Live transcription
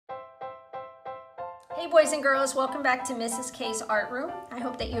Hey boys and girls, welcome back to Mrs. K's Art Room. I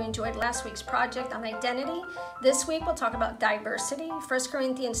hope that you enjoyed last week's project on identity. This week we'll talk about diversity. 1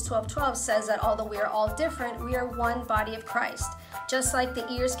 Corinthians 12:12 says that although we are all different, we are one body of Christ. Just like the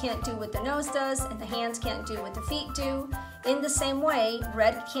ears can't do what the nose does and the hands can't do what the feet do, in the same way,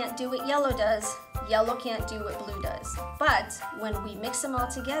 red can't do what yellow does, yellow can't do what blue does. But when we mix them all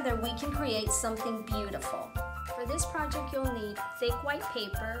together, we can create something beautiful. For this project, you'll need thick white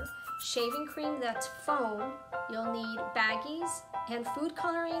paper, shaving cream that's foam, you'll need baggies, and food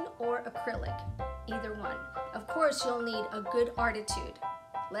coloring or acrylic, either one. Of course, you'll need a good attitude.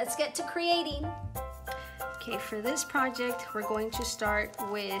 Let's get to creating. Okay, for this project, we're going to start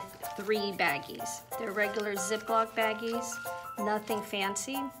with 3 baggies. They're regular Ziploc baggies, nothing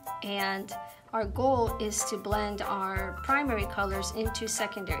fancy, and our goal is to blend our primary colors into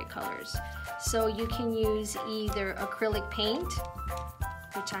secondary colors. So you can use either acrylic paint,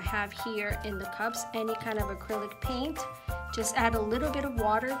 which I have here in the cups, any kind of acrylic paint. Just add a little bit of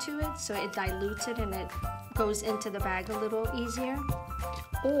water to it so it dilutes it and it goes into the bag a little easier.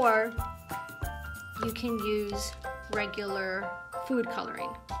 Or you can use regular food coloring.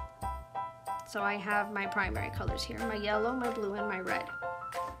 So I have my primary colors here, my yellow, my blue, and my red.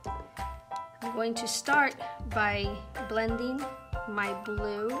 I'm going to start by blending my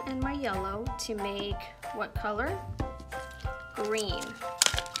blue and my yellow to make what color? Green.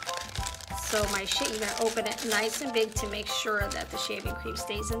 So you're going to open it nice and big to make sure that the shaving cream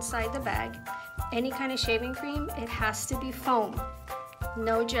stays inside the bag. Any kind of shaving cream, it has to be foam,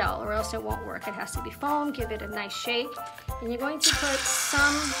 no gel, or else it won't work. It has to be foam. Give it a nice shake. And you're going to put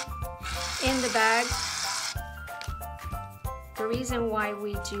some in the bag. The reason why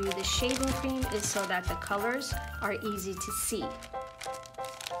we do the shaving cream is so that the colors are easy to see.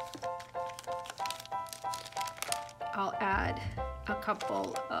 I'll add a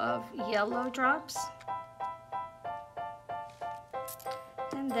couple of yellow drops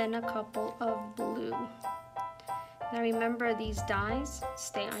and then a couple of blue. Now remember, these dyes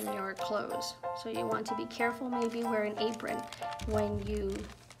stay on your clothes, so you want to be careful. Maybe wear an apron when you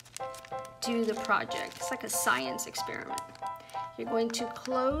do the project. It's like a science experiment. You're going to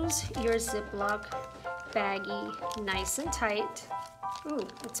close your Ziploc baggie nice and tight. Ooh,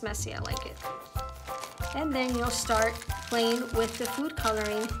 it's messy, I like it. And then you'll start playing with the food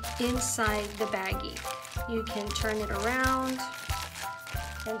coloring inside the baggie. You can turn it around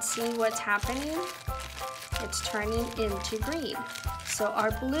and see what's happening. It's turning into green. So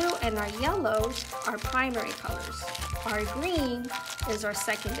our blue and our yellows are primary colors. Our green is our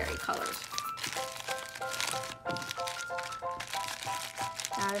secondary colors.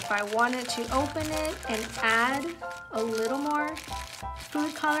 Now if I wanted to open it and add a little more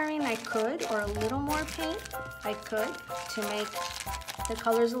food coloring, I could, or a little more paint, I could, to make the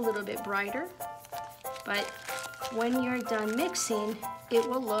colors a little bit brighter. But when you're done mixing, it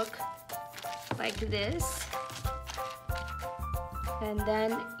will look like this. And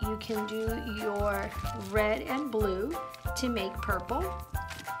then you can do your red and blue to make purple.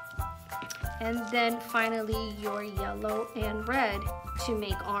 And then finally your yellow and red to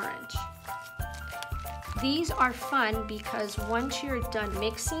make orange. These are fun because once you're done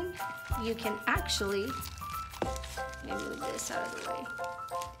mixing, you can actually, let me move this out of the way,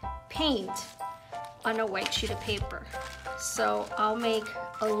 paint on a white sheet of paper. So I'll make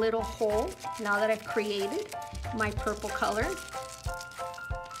a little hole now that I've created my purple color.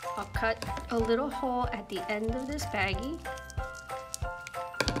 I'll cut a little hole at the end of this baggie.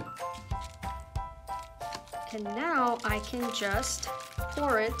 And now I can just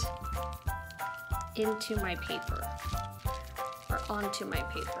pour it into my paper or onto my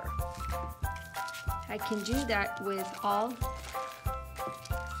paper. I can do that with all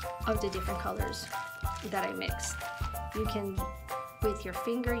of the different colors that I mixed. You can, with your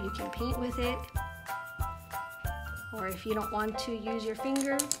finger, you can paint with it, or if you don't want to use your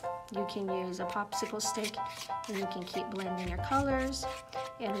finger, you can use a popsicle stick and you can keep blending your colors.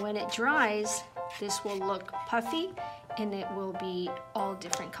 And when it dries, this will look puffy and it will be all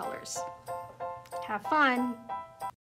different colors. Have fun!